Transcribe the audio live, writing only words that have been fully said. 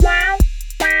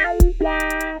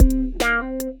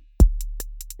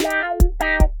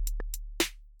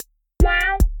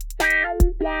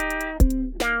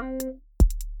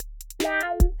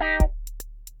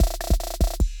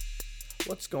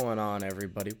going on,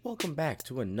 everybody? Welcome back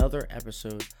to another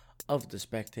episode of The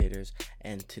Spectators,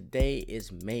 and today is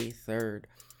May 3rd,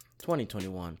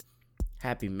 2021.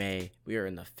 Happy May. We are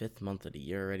in the 5th month of the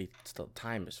year already. Still,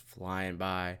 time is flying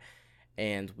by,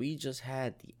 and we just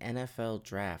had the NFL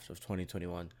Draft of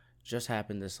 2021. Just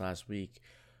happened this last week.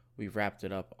 We wrapped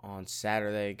it up on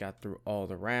Saturday, got through all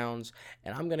the rounds,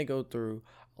 and I'm going to go through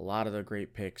a lot of the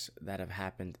great picks that have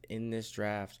happened in this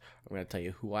draft. I'm going to tell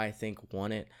you who I think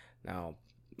won it. Now,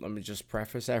 let me just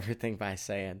preface everything by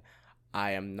saying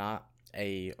I am not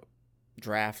a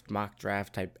mock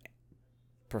draft type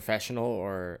professional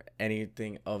or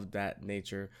anything of that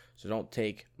nature. So don't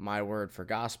take my word for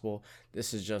gospel.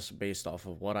 This is just based off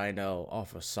of what I know,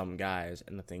 off of some guys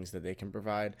and the things that they can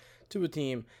provide to a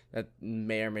team that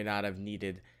may or may not have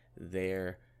needed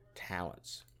their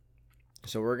talents.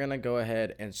 So we're going to go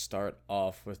ahead and start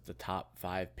off with the top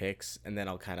 5 picks, and then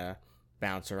I'll kind of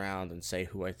bounce around and say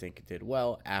who I think did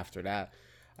well after that.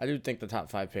 I do think the top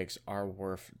 5 picks are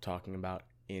worth talking about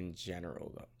in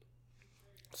general, though.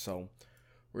 So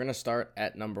we're going to start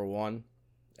at number 1,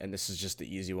 and this is just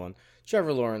the easy one.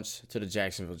 Trevor Lawrence to the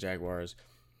Jacksonville Jaguars.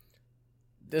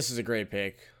 This is a great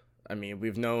pick. I mean,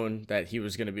 we've known that he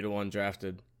was going to be the one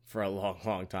drafted for a long,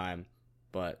 long time,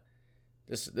 but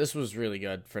this was really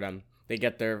good for them. They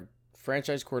get their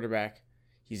franchise quarterback.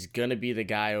 He's going to be the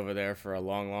guy over there for a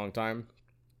long, long time.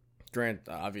 Grant,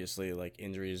 obviously, like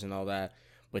injuries and all that,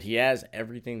 but he has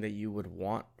everything that you would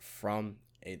want from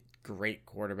a great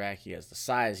quarterback. He has the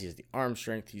size, he has the arm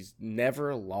strength. He's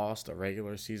never lost a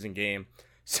regular season game.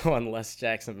 So unless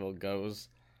Jacksonville goes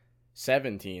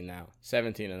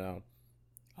 17-0,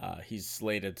 he's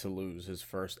slated to lose his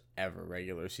first ever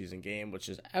regular season game, which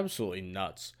is absolutely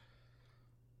nuts.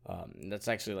 That's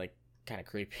actually like kind of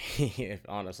creepy,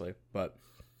 honestly, but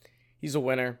he's a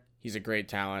winner. He's a great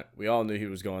talent. We all knew he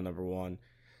was going number 1.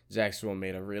 Jacksonville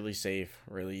made a really safe,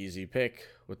 really easy pick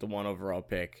with the 1 overall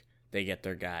pick. They get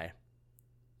their guy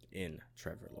in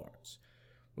Trevor Lawrence.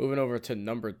 Moving over to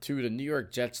number 2, the New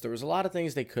York Jets. There was a lot of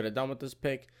things they could have done with this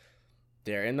pick.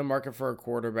 They're in the market for a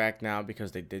quarterback now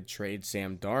because they did trade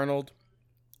Sam Darnold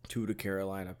to the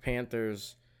Carolina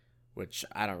Panthers, which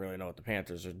I don't really know what the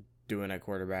Panthers are doing at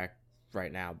quarterback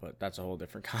right now, but that's a whole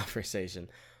different conversation.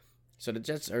 So the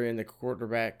Jets are in the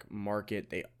quarterback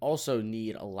market. They also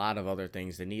need a lot of other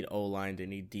things. They need O-line. They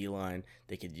need D-line.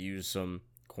 They could use some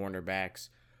cornerbacks.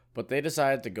 But they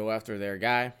decided to go after their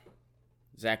guy.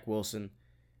 Zach Wilson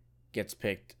gets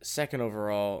picked 2nd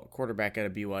overall, quarterback out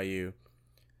of BYU.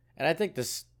 And I think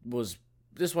this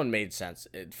one made sense.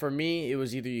 For me, it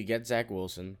was either you get Zach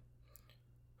Wilson,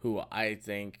 who I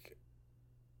think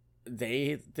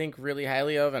they think really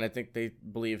highly of, and I think they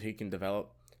believe he can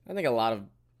develop. I think a lot of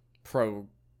pro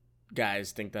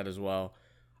guys think that as well.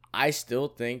 I still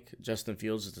think Justin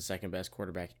Fields is the 2nd best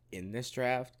quarterback in this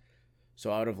draft,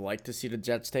 so I would have liked to see the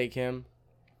Jets take him.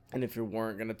 And if you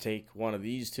weren't going to take one of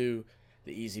these two,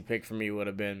 the easy pick for me would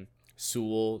have been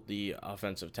Sewell, the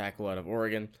offensive tackle out of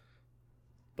Oregon,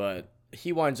 but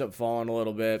he winds up falling a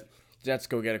little bit. Jets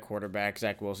go get a quarterback,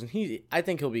 Zach Wilson. I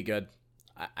think he'll be good.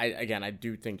 I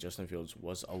do think Justin Fields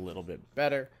was a little bit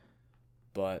better,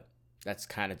 but that's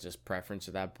kind of just preference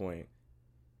at that point.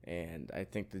 And I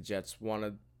think the Jets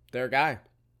wanted their guy.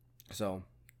 So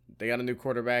they got a new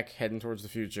quarterback heading towards the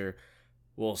future.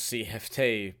 We'll see if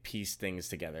they piece things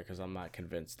together, because I'm not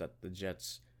convinced that the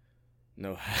Jets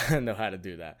know how to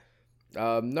do that.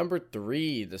 Number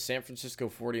 3, the San Francisco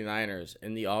 49ers.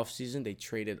 In the offseason, they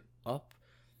traded up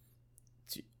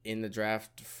in the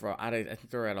draft. I think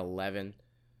they're at 11.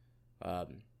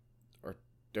 Or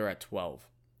they're at 12.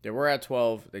 They were at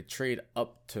 12. They trade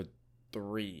up to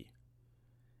 3.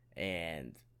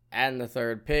 And adding the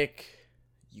 3rd pick,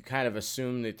 you kind of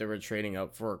assume that they were trading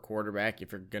up for a quarterback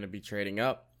if you're going to be trading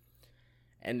up.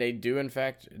 And they do, in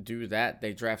fact, do that.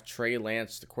 They draft Trey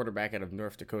Lance, the quarterback out of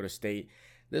North Dakota State.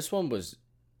 This one was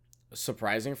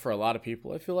surprising for a lot of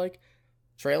people, I feel like.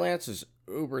 Trey Lance is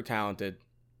uber talented.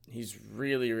 He's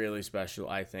really, really special,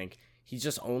 I think. He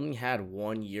just only had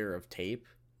 1 year of tape.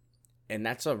 And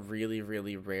that's a really,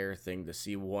 really rare thing to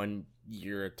see, 1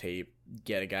 year of tape,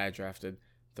 get a guy drafted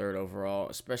 3rd overall,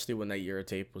 especially when that year of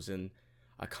tape was in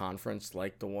a conference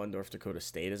like the one North Dakota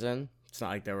State is in. It's not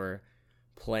like they were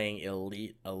playing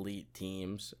elite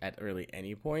teams at really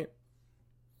any point.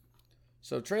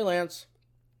 So Trey Lance,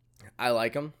 I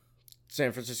like him.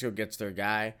 San Francisco gets their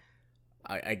guy.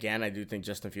 I do think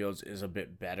Justin Fields is a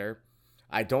bit better.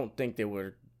 I don't think they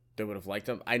would have liked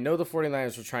him. I know the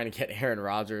 49ers were trying to get Aaron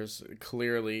Rodgers.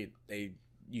 Clearly, they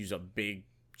use a big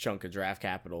chunk of draft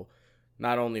capital,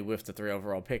 not only with the 3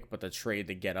 overall pick, but the trade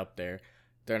to get up there.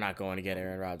 They're not going to get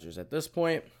Aaron Rodgers at this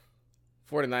point.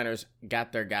 49ers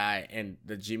got their guy, and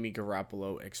the Jimmy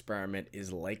Garoppolo experiment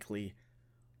is likely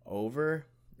over,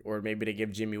 or maybe they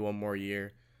give Jimmy one more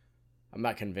year. I'm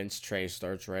not convinced Trey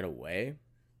starts right away,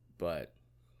 but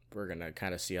we're going to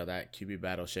kind of see how that QB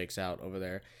battle shakes out over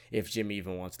there. If Jimmy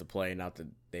even wants to play, not that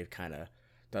they've kind of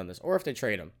done this, or if they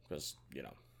trade him, because,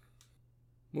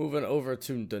 Moving over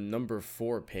to the number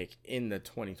 4 pick in the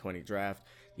 2020 draft,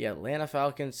 the Atlanta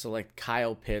Falcons select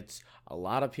Kyle Pitts. A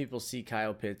lot of people see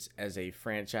Kyle Pitts as a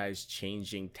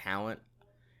franchise-changing talent,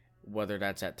 whether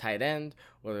that's at tight end,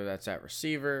 whether that's at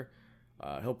receiver.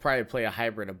 He'll probably play a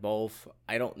hybrid of both.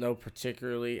 I don't know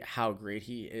particularly how great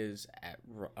he is at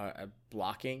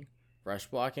blocking, rush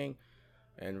blocking,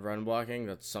 and run blocking.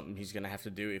 That's something he's going to have to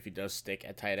do if he does stick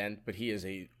at tight end, but he is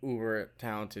a uber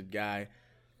talented guy.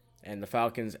 And the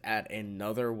Falcons add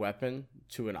another weapon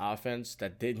to an offense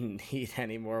that didn't need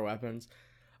any more weapons.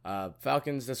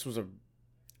 Falcons, this was a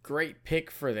great pick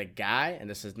for the guy, and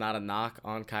this is not a knock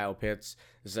on Kyle Pitts.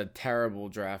 This is a terrible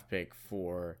draft pick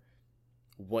for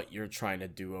what you're trying to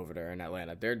do over there in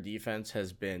Atlanta. Their defense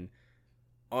has been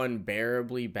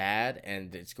unbearably bad,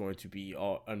 and it's going to be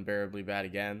unbearably bad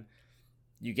again.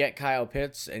 You get Kyle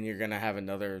Pitts, and you're going to have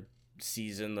another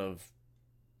season of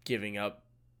giving up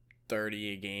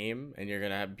 30 a game, and you're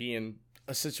going to be in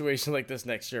a situation like this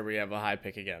next year where you have a high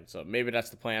pick again. So maybe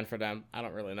that's the plan for them. I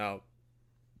don't really know.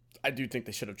 I do think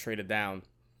they should have traded down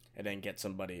and then get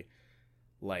somebody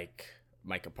like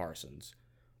Micah Parsons.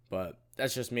 But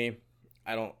that's just me.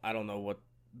 I don't know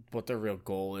what their real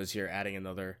goal is here, adding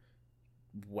another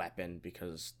weapon,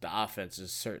 because the offense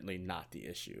is certainly not the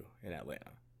issue in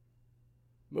Atlanta.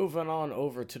 Moving on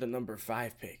over to the number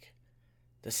 5 pick,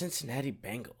 the Cincinnati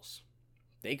Bengals.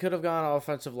 They could have gone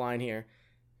offensive line here.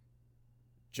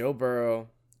 Joe Burrow,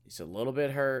 he's a little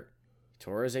bit hurt. He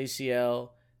tore his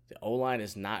ACL. The O-line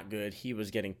is not good. He was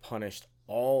getting punished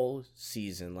all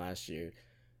season last year.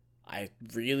 I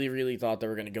really, really thought they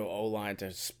were going to go O-line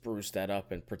to spruce that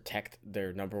up and protect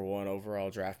their number 1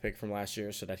 overall draft pick from last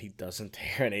year so that he doesn't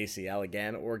tear an ACL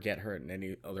again or get hurt in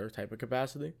any other type of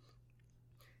capacity.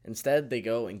 Instead, they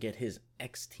go and get his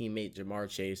ex-teammate Jamar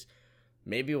Chase,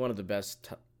 maybe one of the best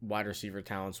wide receiver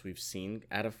talents we've seen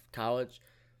out of college.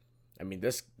 I mean,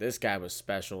 this guy was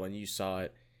special, and you saw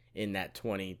it in that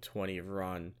 2020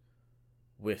 run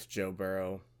with Joe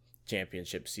Burrow,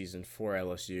 championship season for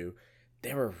LSU.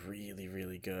 They were really,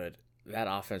 really good. That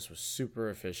offense was super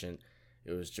efficient.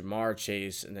 It was Jamar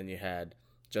Chase, and then you had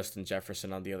Justin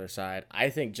Jefferson on the other side. I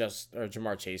think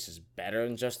Jamar Chase is better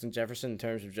than Justin Jefferson in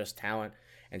terms of just talent,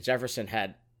 and Jefferson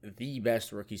had the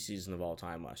best rookie season of all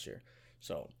time last year.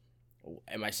 So,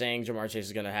 am I saying Jamar Chase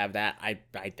is going to have that? I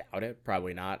doubt it.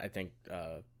 Probably not. I think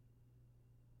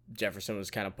Jefferson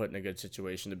was kind of put in a good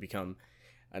situation to become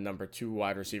a number 2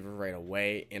 wide receiver right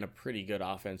away in a pretty good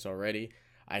offense already.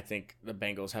 I think the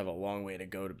Bengals have a long way to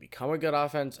go to become a good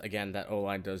offense. Again, that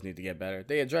O-line does need to get better.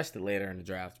 They addressed it later in the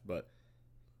draft, but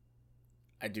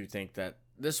I do think that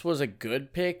this was a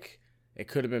good pick. It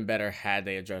could have been better had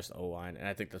they addressed O-line, and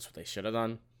I think that's what they should have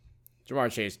done.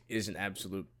 Jamar Chase is an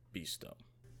absolute beast, though.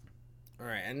 All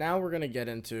right, and now we're going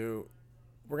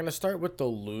to start with the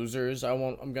losers.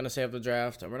 I'm going to say of the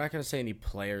draft. We're not going to say any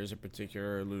players in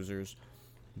particular are losers,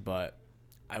 but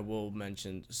I will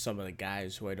mention some of the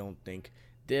guys who I don't think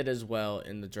did as well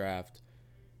in the draft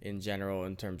in general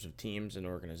in terms of teams and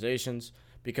organizations,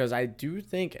 because I do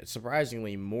think,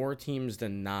 surprisingly, more teams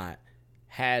than not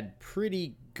had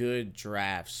pretty good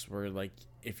drafts where, like,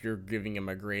 if you're giving them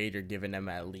a grade, you're giving them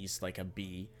at least like a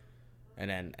B, and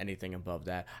then anything above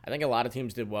that. I think a lot of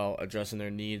teams did well addressing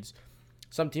their needs.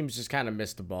 Some teams just kind of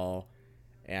missed the ball.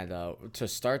 And to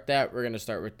start that, we're going to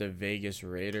start with the Vegas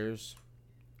Raiders.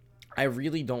 I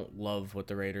really don't love what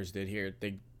the Raiders did here.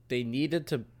 They needed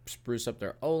to spruce up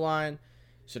their O-line,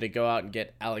 so they go out and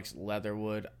get Alex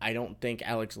Leatherwood. I don't think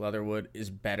Alex Leatherwood is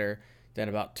better than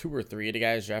about 2 or 3 of the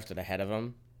guys drafted ahead of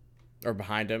him or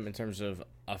behind him in terms of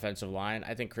offensive line.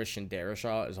 I think Christian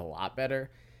Darrisaw is a lot better.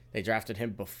 They drafted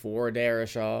him before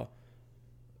Darrisaw.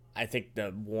 I think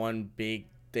the one big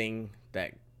thing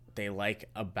that they like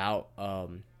about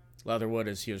Leatherwood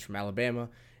is he was from Alabama.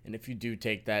 And if you do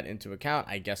take that into account,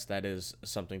 I guess that is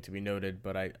something to be noted.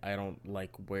 But I don't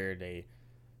like where they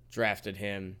drafted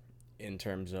him in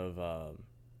terms of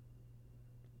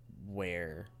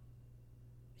where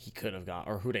he could have gone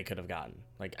or who they could have gotten.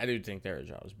 Like, I do think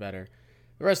Darrisaw was better.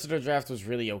 The rest of the draft was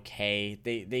really okay.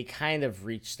 They kind of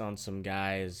reached on some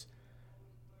guys.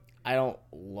 I don't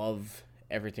love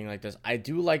everything like this. I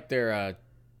do like their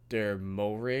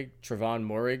Trevon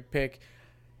Moehrig pick.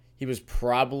 He was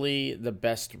probably the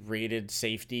best rated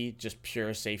safety, just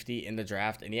pure safety in the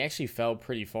draft, and he actually fell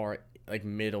pretty far like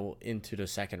middle into the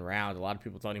second round. A lot of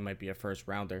people thought he might be a first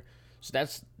rounder. So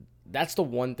that's the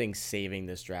one thing saving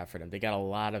this draft for them. They got a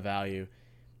lot of value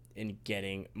in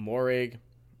getting Morig,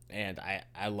 and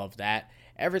I love that.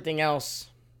 Everything else,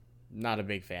 not a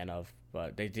big fan of,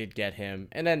 but they did get him.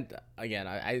 And then again,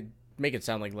 I make it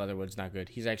sound like Leatherwood's not good.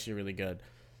 He's actually really good.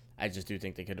 I just do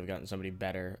think they could have gotten somebody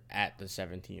better at the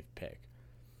 17th pick.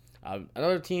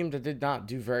 Another team that did not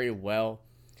do very well,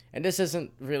 and this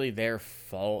isn't really their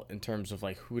fault in terms of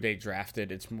like who they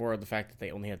drafted. It's more of the fact that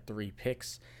they only had 3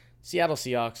 picks. Seattle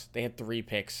Seahawks, they had 3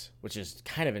 picks, which is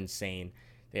kind of insane.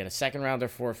 They had a second rounder,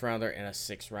 4th rounder, and a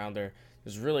 6th rounder.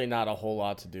 There's really not a whole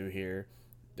lot to do here.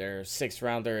 Their 6th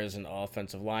rounder is an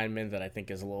offensive lineman that I think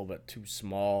is a little bit too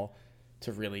small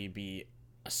to really be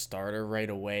a starter right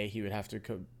away. He would have to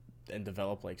and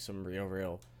develop like some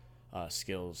real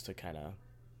skills to kind of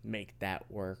make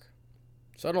that work.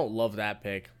 So I don't love that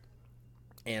pick.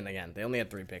 And again, they only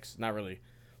had 3 picks. Not really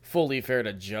fully fair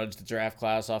to judge the draft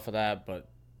class off of that, but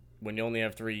when you only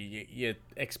have 3, you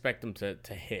expect them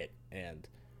to hit, and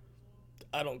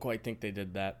I don't quite think they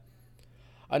did that.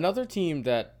 Another team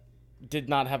that did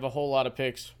not have a whole lot of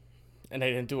picks, and they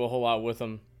didn't do a whole lot with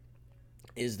them,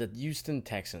 is the Houston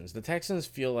Texans. The Texans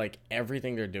feel like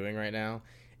everything they're doing right now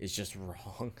is just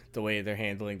wrong. The way they're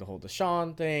handling the whole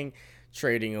Deshaun thing,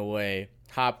 trading away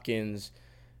Hopkins.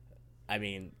 I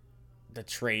mean, the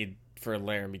trade for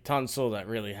Laramie Tunsil that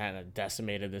really kind of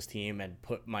decimated this team and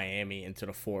put Miami into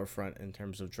the forefront in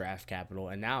terms of draft capital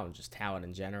and now just talent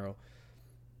in general.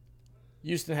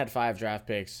 Houston had 5 draft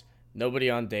picks. Nobody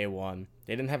on day 1.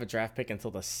 They didn't have a draft pick until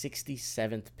the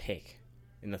 67th pick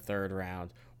in the 3rd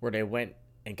round, where they went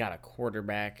and got a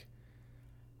quarterback.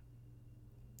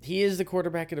 He is the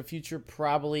quarterback of the future,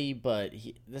 probably, but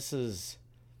he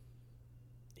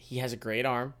has a great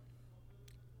arm.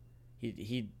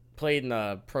 He played in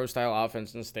a pro-style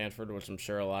offense in Stanford, which I'm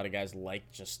sure a lot of guys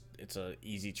like. Just it's a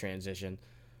easy transition.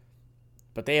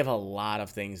 But they have a lot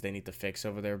of things they need to fix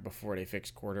over there before they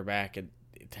fix quarterback. And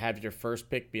to have your first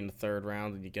pick be in the 3rd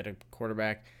round and you get a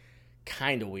quarterback,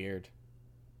 kind of weird.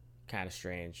 Kind of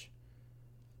strange.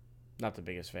 Not the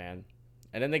biggest fan.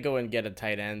 And then they go and get a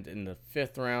tight end in the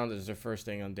 5th round as their first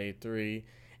thing on day 3.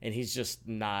 And he's just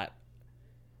not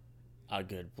a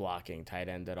good blocking tight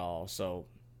end at all. So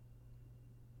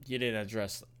you didn't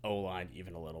address O-line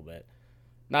even a little bit.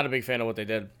 Not a big fan of what they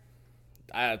did.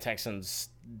 Texans,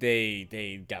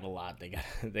 they got a lot. They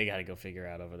got to go figure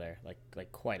out over there,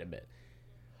 like quite a bit.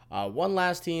 One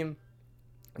last team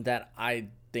that I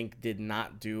think did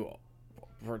not do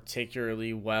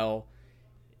particularly well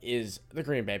is the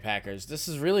Green Bay Packers. This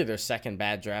is really their 2nd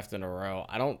bad draft in a row.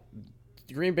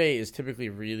 Green Bay is typically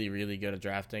really, really good at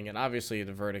drafting, and obviously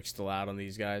the verdict's still out on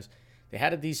these guys. They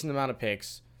had a decent amount of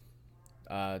picks.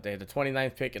 They had the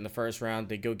 29th pick in the 1st round.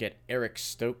 They go get Eric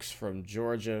Stokes from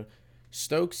Georgia.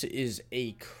 Stokes is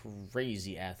a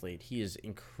crazy athlete. He is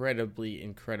incredibly,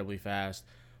 incredibly fast,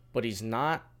 but he's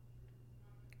not.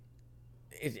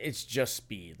 It's just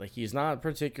speed. Like, he's not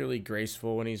particularly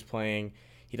graceful when he's playing.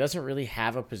 He doesn't really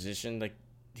have a position. Like,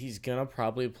 he's gonna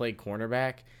probably play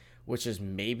cornerback, which is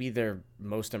maybe their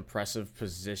most impressive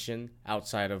position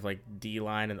outside of like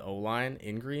D-line and O-line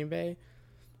in Green Bay.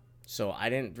 So I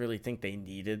didn't really think they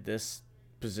needed this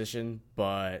position,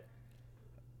 but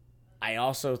I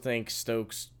also think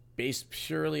Stokes, based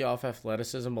purely off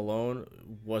athleticism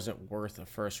alone, wasn't worth a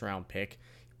 1st-round pick.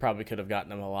 Probably could have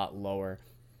gotten him a lot lower,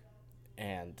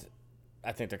 and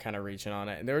I think they're kind of reaching on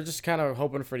it. And they were just kind of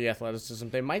hoping for the athleticism.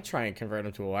 They might try and convert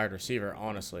him to a wide receiver,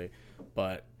 honestly,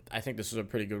 but I think this was a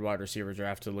pretty good wide receiver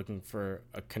draft to looking for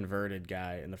a converted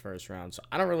guy in the 1st round. So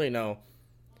I don't really know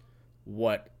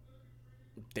what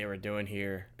they were doing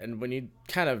here. And when you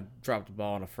kind of drop the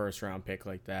ball on a 1st-round pick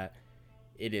like that,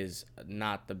 it is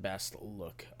not the best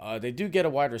look. They do get a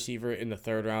wide receiver in the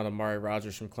 3rd round, Amari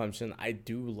Rodgers from Clemson. I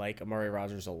do like Amari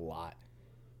Rodgers a lot.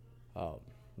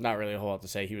 Not really a whole lot to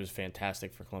say. He was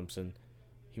fantastic for Clemson.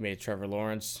 He made Trevor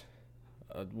Lawrence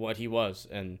what he was.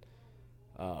 And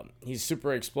he's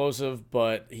super explosive,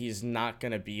 but he's not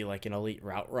going to be like an elite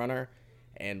route runner.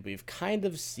 And we've kind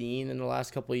of seen in the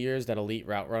last couple of years that elite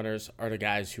route runners are the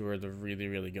guys who are the really,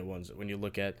 really good ones. When you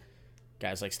look at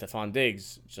guys like Stephon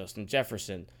Diggs, Justin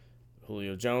Jefferson,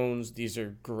 Julio Jones, these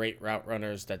are great route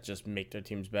runners that just make their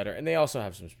teams better. And they also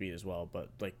have some speed as well, but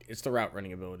like it's the route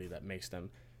running ability that makes them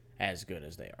as good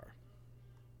as they are.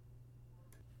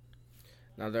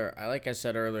 Now, like I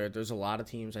said earlier, there's a lot of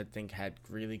teams I think had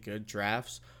really good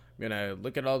drafts. I'm going to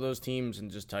look at all those teams and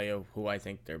just tell you who I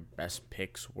think their best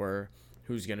picks were,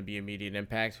 who's going to be immediate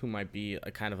impact, who might be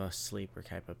a kind of a sleeper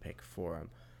type of pick for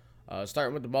them.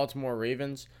 Starting with the Baltimore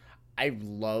Ravens, I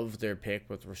love their pick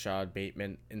with Rashad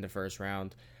Bateman in the first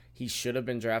round. He should have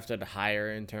been drafted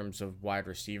higher in terms of wide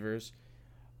receivers.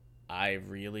 I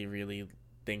really, really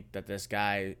think that this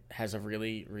guy has a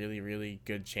really, really, really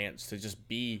good chance to just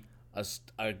be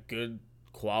a good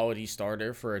quality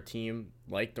starter for a team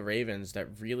like the Ravens that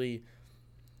really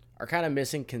are kind of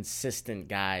missing consistent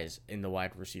guys in the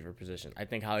wide receiver position. I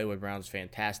think Hollywood Brown's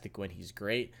fantastic when he's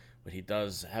great, but he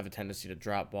does have a tendency to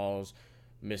drop balls,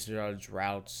 misjudge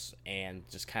routes, and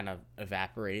just kind of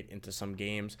evaporate into some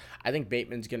games. I think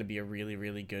Bateman's going to be a really,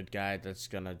 really good guy that's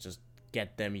going to just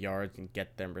get them yards and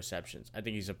get them receptions. I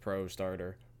think he's a pro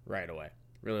starter right away.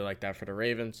 Really like that for the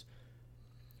Ravens.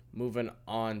 Moving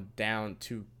on down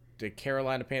to the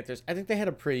Carolina Panthers. I think they had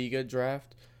a pretty good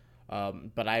draft,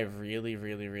 but I really,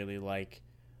 really, really like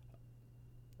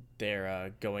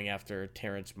their going after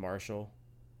Terrence Marshall.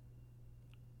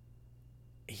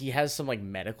 He has some like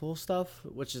medical stuff,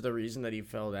 which is the reason that he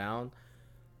fell down.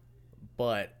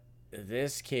 But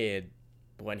this kid,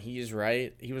 when he's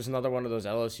right, he was another one of those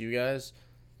LSU guys.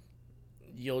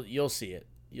 You'll see it.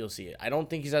 You'll see it. I don't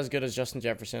think he's as good as Justin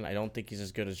Jefferson. I don't think he's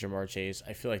as good as Jamar Chase.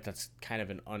 I feel like that's kind of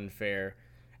an unfair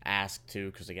ask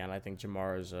too, because again, I think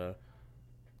Jamar is a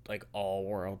like all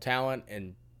world talent,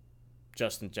 and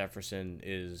Justin Jefferson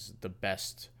is the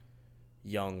best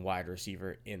young wide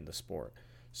receiver in the sport.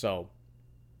 So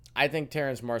I think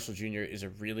Terrence Marshall Jr. is a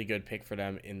really good pick for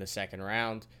them in the second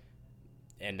round,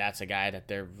 and that's a guy that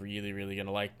they're really, really going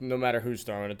to like, no matter who's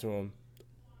throwing it to him.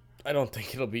 I don't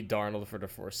think it'll be Darnold for the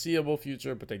foreseeable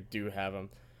future, but they do have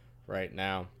him right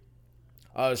now.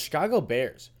 Chicago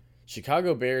Bears.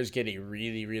 Chicago Bears get a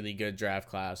really, really good draft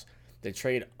class. They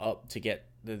trade up to get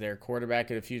their quarterback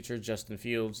of the future, Justin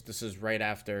Fields. This is right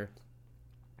after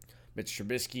Mitch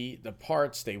Trubisky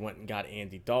departs. They went and got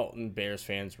Andy Dalton. Bears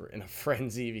fans were in a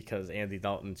frenzy because Andy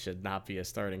Dalton should not be a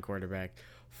starting quarterback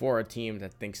for a team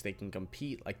that thinks they can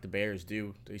compete like the Bears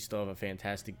do. They still have a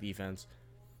fantastic defense.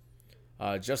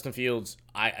 Justin Fields,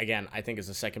 I think is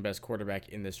the second best quarterback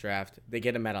in this draft. They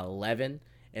get him at 11,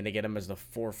 and they get him as the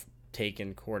fourth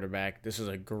taken quarterback. This is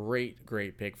a great,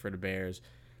 great pick for the Bears.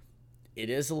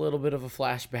 It is a little bit of a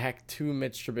flashback to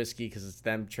Mitch Trubisky because it's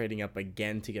them trading up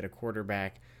again to get a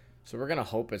quarterback. So we're going to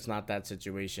hope it's not that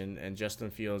situation, and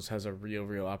Justin Fields has a real,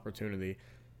 real opportunity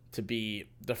to be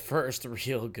the first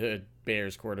real good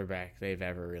Bears quarterback they've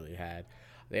ever really had.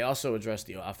 They also addressed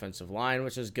the offensive line,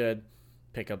 which is good.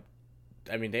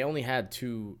 They only had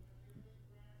 2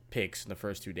 picks in the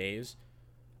first 2 days,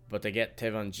 but they get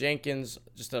Tevon Jenkins,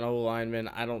 just an O lineman.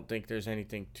 I don't think there's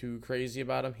anything too crazy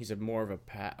about him. He's more of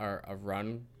a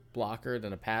run blocker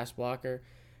than a pass blocker.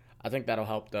 I think that'll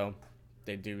help, though.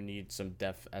 They do need some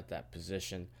depth at that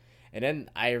position. And then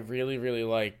I really, really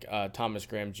like Thomas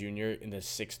Graham Jr. in the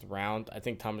 6th round. I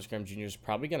think Thomas Graham Jr. is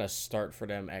probably going to start for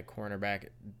them at cornerback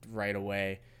right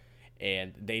away.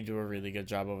 And they do a really good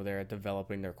job over there at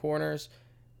developing their corners.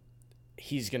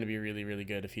 He's going to be really, really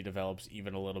good if he develops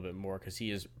even a little bit more because he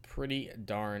is pretty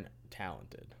darn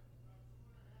talented.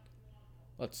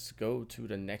 Let's go to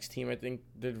the next team I think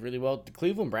did really well. The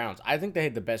Cleveland Browns. I think they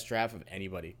had the best draft of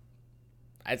anybody.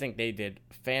 I think they did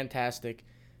fantastic.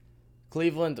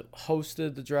 Cleveland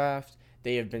hosted the draft.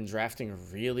 They have been drafting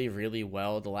really, really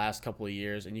well the last couple of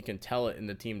years, and you can tell it in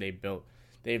the team they built.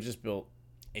 They've just built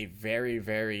a very,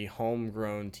 very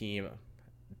homegrown team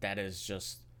that is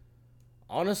just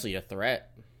honestly a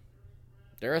threat.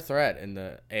 They're a threat in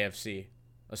the AFC,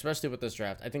 especially with this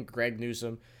draft. I think Greg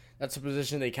Newsome, that's a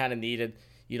position they kind of needed.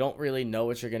 You don't really know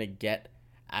what you're going to get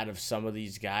out of some of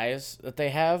these guys that they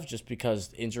have just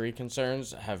because injury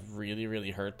concerns have really,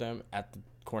 really hurt them at the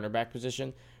cornerback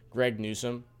position. Greg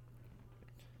Newsome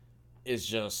is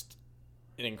just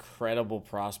an incredible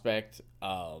prospect.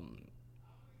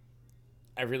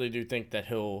 I really do think that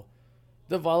he'll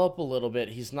develop a little bit.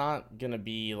 He's not going to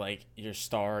be like your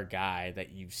star guy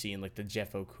that you've seen, like the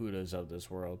Jeff Okudas of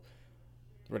this world,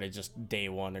 where they just day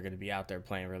one are going to be out there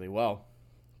playing really well.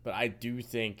 But I do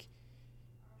think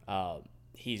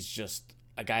he's just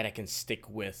a guy that can stick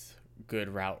with good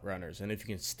route runners. And if you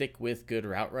can stick with good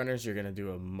route runners, you're going to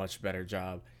do a much better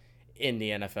job in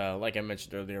the NFL. Like I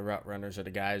mentioned earlier, route runners are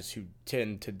the guys who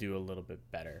tend to do a little bit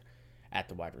better at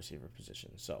the wide receiver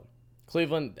position. So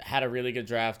Cleveland had a really good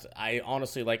draft. I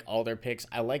honestly like all their picks.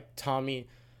 I like Tommy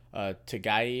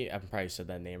Tagayi. I probably said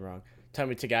that name wrong.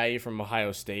 Tommy Tagayi from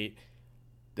Ohio State.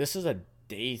 This is a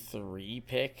day 3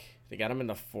 pick. They got him in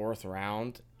the 4th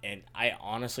round, and I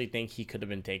honestly think he could have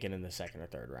been taken in the 2nd or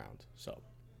 3rd round. So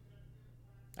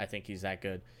I think he's that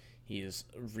good. He is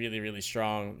really, really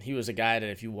strong. He was a guy that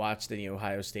if you watched the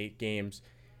Ohio State games,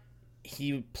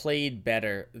 he played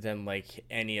better than like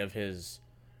any of his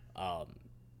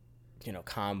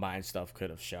combine stuff could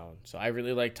have shown. So I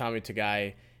really like Tommy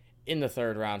Tagai in the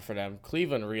third round for them.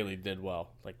 Cleveland really did well.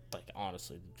 Like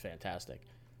honestly, fantastic.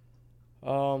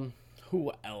 Um,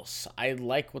 who else? I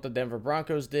like what the Denver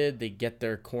Broncos did. They get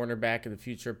their cornerback of the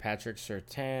future, Patrick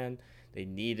Surtain. They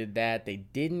needed that. They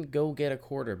didn't go get a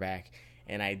quarterback.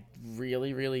 And I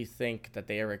really, really think that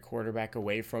they are a quarterback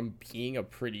away from being a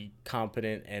pretty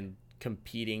competent and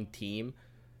competing team.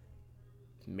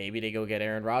 Maybe they go get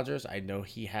Aaron Rodgers. I know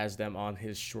he has them on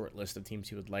his short list of teams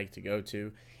he would like to go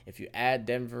to. If you add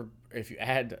Denver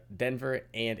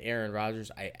and Aaron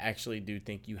Rodgers, I actually do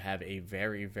think you have a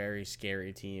very, very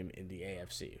scary team in the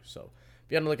AFC. So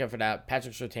be on the lookout for that.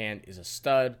 Patrick Surtain is a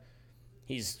stud.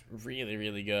 He's really,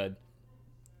 really good.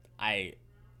 I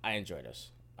enjoy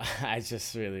this. I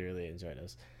just really, really enjoy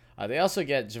this. They also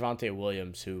get Javonte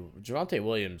Williams, Javonte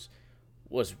Williams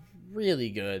was really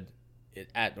good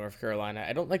at North Carolina.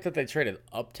 I don't like that they traded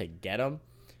up to get him,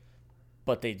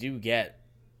 but they do get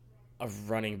a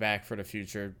running back for the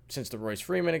future since the Royce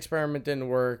Freeman experiment didn't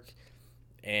work,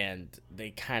 and they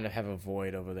kind of have a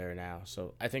void over there now.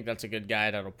 So I think that's a good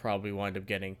guy that'll probably wind up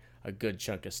getting a good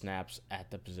chunk of snaps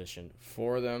at the position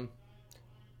for them.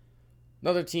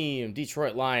 Another team,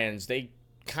 Detroit Lions, they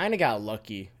kind of got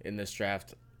lucky in this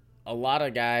draft. A lot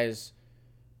of guys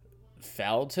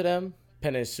fell to them.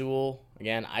 Penei Sewell,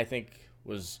 again, I think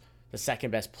was the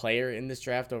second best player in this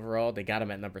draft overall. They got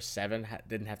him at number 7,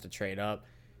 didn't have to trade up.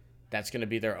 That's going to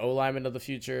be their O-lineman of the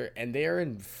future, and they are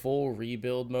in full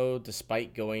rebuild mode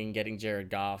despite going and getting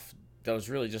Jared Goff. That was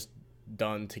really just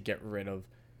done to get rid of,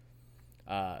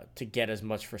 to get as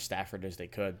much for Stafford as they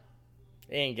could.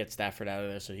 And get Stafford out of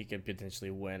there so he could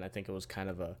potentially win. I think it was kind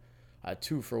of a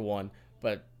 2-for-1.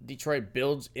 But Detroit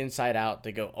builds inside out.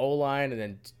 They go O-line and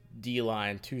then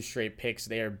D-line, 2 straight picks.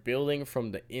 They are building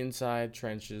from the inside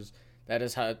trenches. That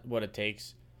is what it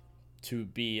takes to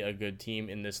be a good team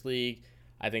in this league.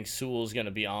 I think Sewell's going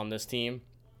to be on this team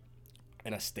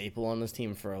and a staple on this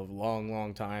team for a long,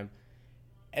 long time.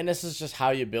 And this is just how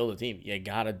you build a team. You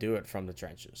got to do it from the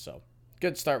trenches. So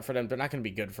good start for them. They're not going to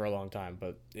be good for a long time,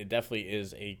 but it definitely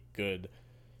is a good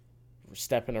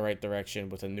step in the right direction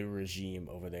with a new regime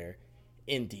over there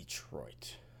in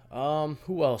Detroit.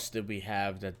 Who else did we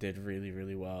have that did really,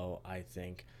 really well, I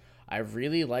think? I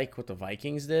really like what the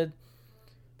Vikings did.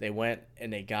 They went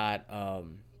and they got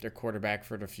their quarterback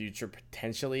for the future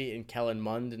potentially in Kellen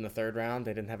Mond in the 3rd round.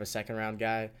 They didn't have a 2nd-round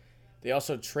guy. They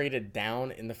also traded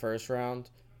down in the 1st round.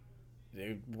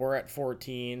 They were at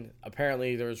 14.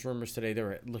 Apparently, there was rumors today they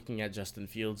were looking at Justin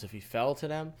Fields if he fell to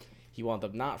them. He wound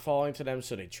up not falling to them,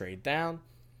 so they trade down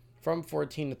from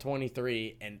 14 to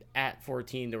 23. And at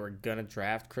 14, they were going to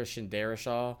draft Christian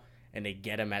Darrisaw, and they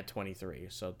get him at 23.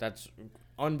 So that's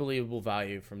unbelievable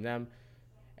value from them.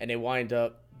 And they wind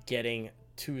up getting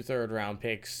 2 3rd-round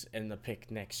picks and the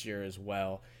pick next year as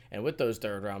well. And with those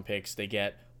 3rd-round picks, they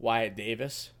get Wyatt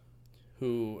Davis,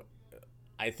 who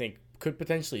I think could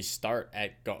potentially start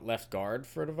at left guard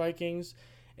for the Vikings,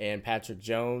 and Patrick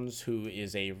Jones, who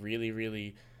is a really,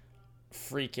 really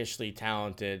freakishly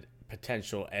talented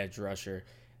potential edge rusher.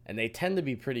 And they tend to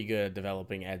be pretty good at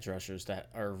developing edge rushers that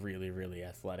are really, really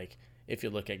athletic if you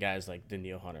look at guys like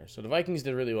Danielle Hunter. So the Vikings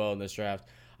did really well in this draft.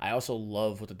 I also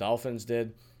love what the Dolphins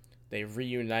did. They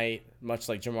reunite, much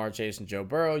like Jamar Chase and Joe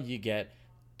Burrow. You get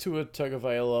Tua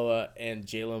Tagovailoa and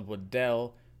Jalen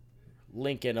Waddell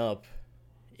linking up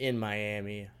in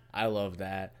Miami. I love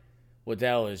that.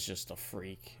 Waddell is just a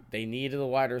freak. They needed a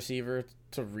wide receiver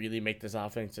to really make this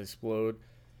offense explode.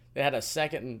 They had a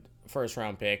 2nd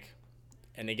first-round pick,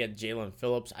 and they get Jalen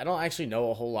Phillips. I don't actually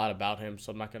know a whole lot about him,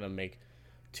 so I'm not going to make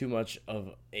too much of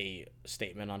a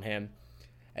statement on him.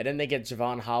 And then they get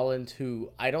Javon Holland,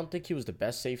 who I don't think he was the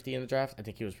best safety in the draft. I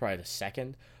think he was probably the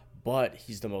 2nd, but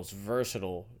he's the most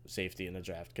versatile safety in the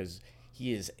draft because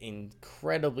he is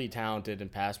incredibly talented in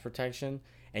pass protection,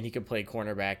 and he can play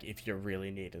cornerback if you really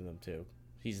needed him to.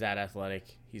 He's that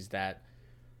athletic. He has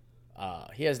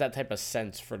that type of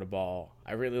sense for the ball.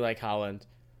 I really like Holland.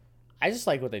 I just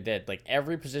like what they did. Like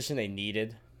every position they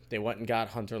needed, they went and got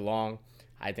Hunter Long.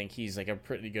 I think he's like a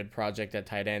pretty good project at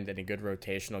tight end and a good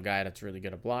rotational guy that's really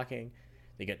good at blocking.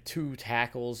 They get 2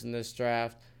 tackles in this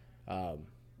draft. And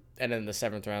then in the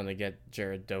 7th round, they get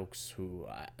Jared Dokes, who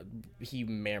he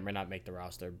may or may not make the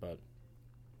roster, but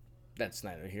that's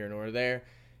neither here nor there.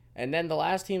 And then the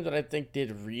last team that I think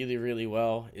did really, really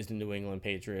well is the New England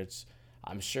Patriots.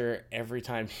 I'm sure every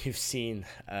time you've seen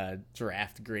a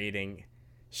draft grading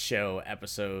show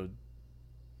episode,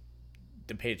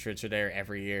 the Patriots are there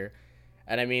every year.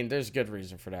 And I mean, there's good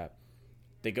reason for that.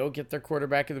 They go get their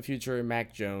quarterback of the future,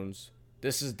 Mac Jones.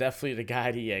 this is definitely the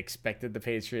guy that you expected the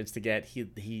Patriots to get.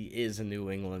 He is a New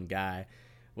England guy.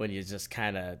 When you just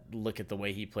kind of look at the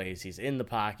way he plays, he's in the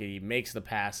pocket, he makes the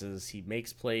passes, he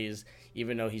makes plays,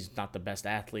 even though he's not the best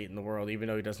athlete in the world, even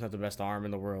though he doesn't have the best arm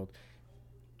in the world.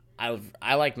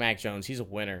 I like Mac Jones. He's a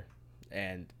winner,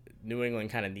 and New England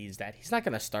kind of needs that. He's not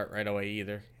going to start right away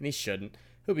either, and he shouldn't.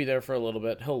 He'll be there for a little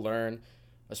bit. He'll learn,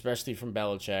 especially from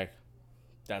Belichick.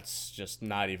 That's just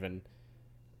not even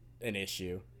an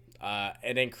issue.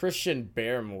 And then Christian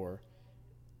Barmore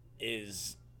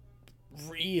is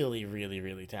really, really,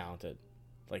 really talented.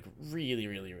 Like, really,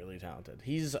 really, really talented.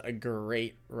 He's a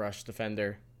great rush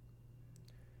defender.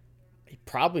 He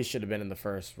probably should have been in the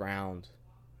first round.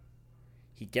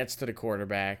 He gets to the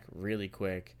quarterback really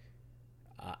quick.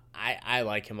 I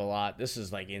like him a lot. This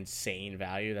is, like, insane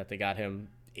value that they got him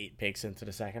 8 picks into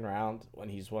the second round when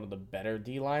he's one of the better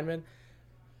D linemen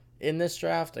in this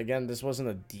draft. Again, this wasn't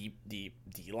a deep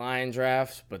D-line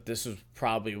draft, but this was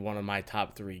probably one of my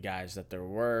top 3 guys that there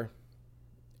were.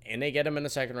 And they get him in the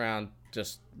second round.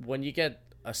 Just when you get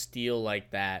a steal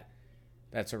like that,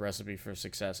 that's a recipe for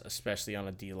success, especially on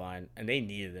a D-line. And they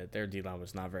needed it. Their D-line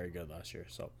was not very good last year.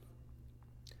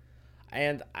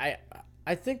 And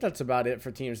I think that's about it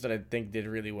for teams that I think did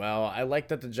really well. I like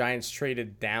that the Giants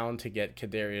traded down to get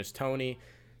Kadarius Toney.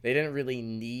 They didn't really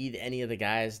need any of the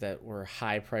guys that were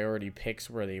high priority picks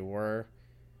where they were.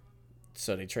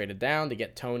 So they traded down to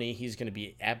get Toney. He's going to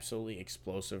be absolutely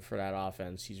explosive for that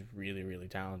offense. He's really, really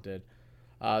talented.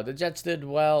 The Jets did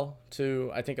well,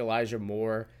 too. I think Elijah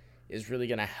Moore is really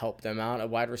going to help them out at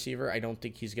wide receiver. I don't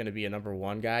think he's going to be a number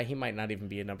 1 guy. He might not even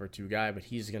be a number 2 guy, but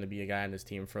he's going to be a guy on this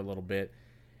team for a little bit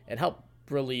and help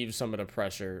relieve some of the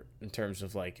pressure in terms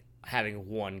of, like, having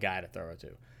one guy to throw it to.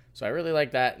 So I really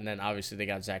like that. And then, obviously, they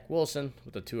got Zach Wilson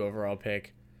with the 2 overall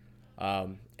pick.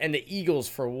 And the Eagles,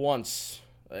 for once,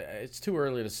 it's too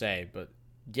early to say, but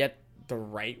get the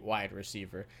right wide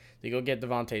receiver. They go get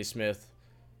Devontae Smith.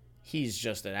 He's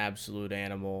just an absolute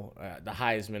animal. The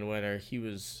Heisman winner. He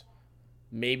was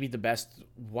maybe the best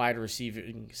wide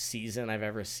receiving season I've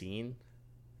ever seen.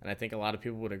 And I think a lot of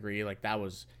people would agree. Like,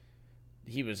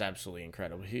 he was absolutely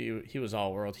incredible. He was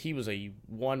all world. He was a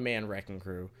one-man wrecking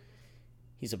crew.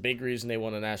 He's a big reason they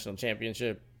won a national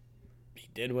championship. He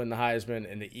did win the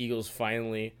Heisman, and the Eagles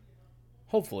finally,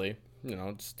 hopefully,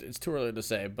 it's too early to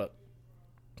say, but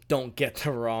don't get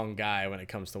the wrong guy when it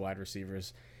comes to wide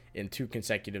receivers in 2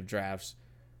 consecutive drafts.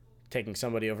 Taking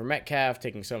somebody over Metcalf,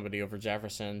 taking somebody over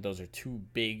Jefferson. Those are 2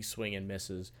 big swing and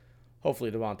misses.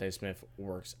 Hopefully Devontae Smith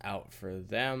works out for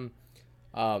them.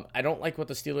 I don't like what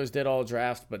the Steelers did all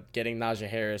draft, but getting Najee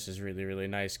Harris is really, really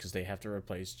nice because they have to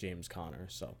replace James Conner.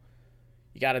 So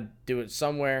you got to do it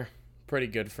somewhere. Pretty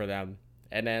good for them.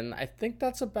 And then I think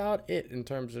that's about it in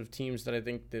terms of teams that I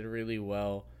think did really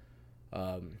well.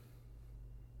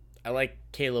 I like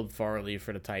Caleb Farley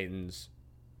for the Titans.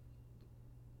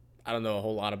 I don't know a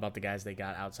whole lot about the guys they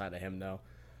got outside of him, though.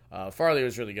 Farley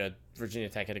was really good. Virginia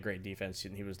Tech had a great defense,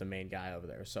 and he was the main guy over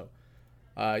there. So,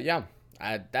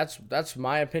 that's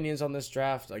my opinions on this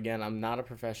draft. Again, I'm not a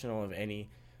professional of any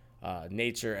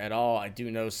nature at all. I do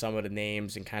know some of the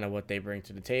names and kind of what they bring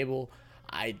to the table.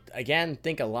 I, again,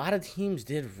 think a lot of teams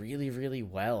did really, really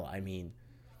well. I mean,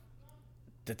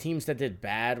 the teams that did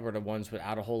bad were the ones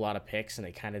without a whole lot of picks, and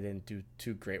they kind of didn't do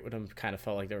too great with them. Kind of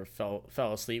felt like they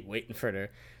fell asleep waiting for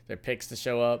their picks to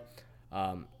show up.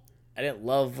 I didn't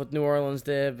love what New Orleans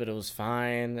did, but it was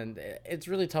fine. And it's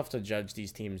really tough to judge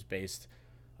these teams based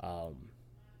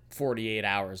 48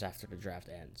 hours after the draft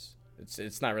ends.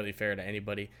 It's not really fair to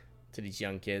anybody, to these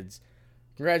young kids.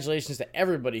 Congratulations to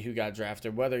everybody who got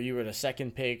drafted, whether you were the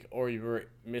second pick or you were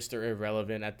Mr.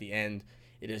 Irrelevant at the end.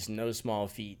 It is no small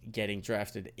feat getting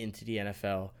drafted into the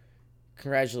NFL.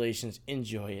 Congratulations.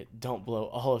 Enjoy it. Don't blow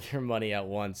all of your money at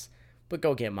once. But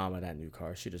go get mama that new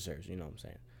car. She deserves it. You know what I'm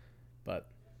saying? But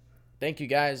thank you,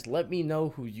 guys. Let me know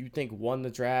who you think won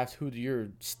the draft, who your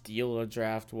steal of the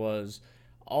draft was,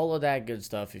 all of that good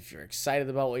stuff. If you're excited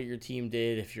about what your team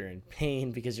did, if you're in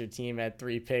pain because your team had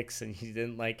 3 picks and you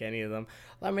didn't like any of them,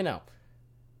 let me know.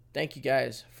 Thank you,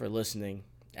 guys, for listening.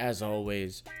 As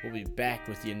always, we'll be back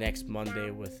with you next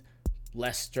Monday with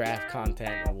less draft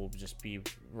content, and we'll just be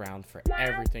around for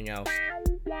everything else.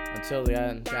 Until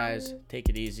then, guys, take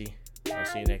it easy. I'll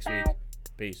see you next week.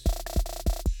 Peace.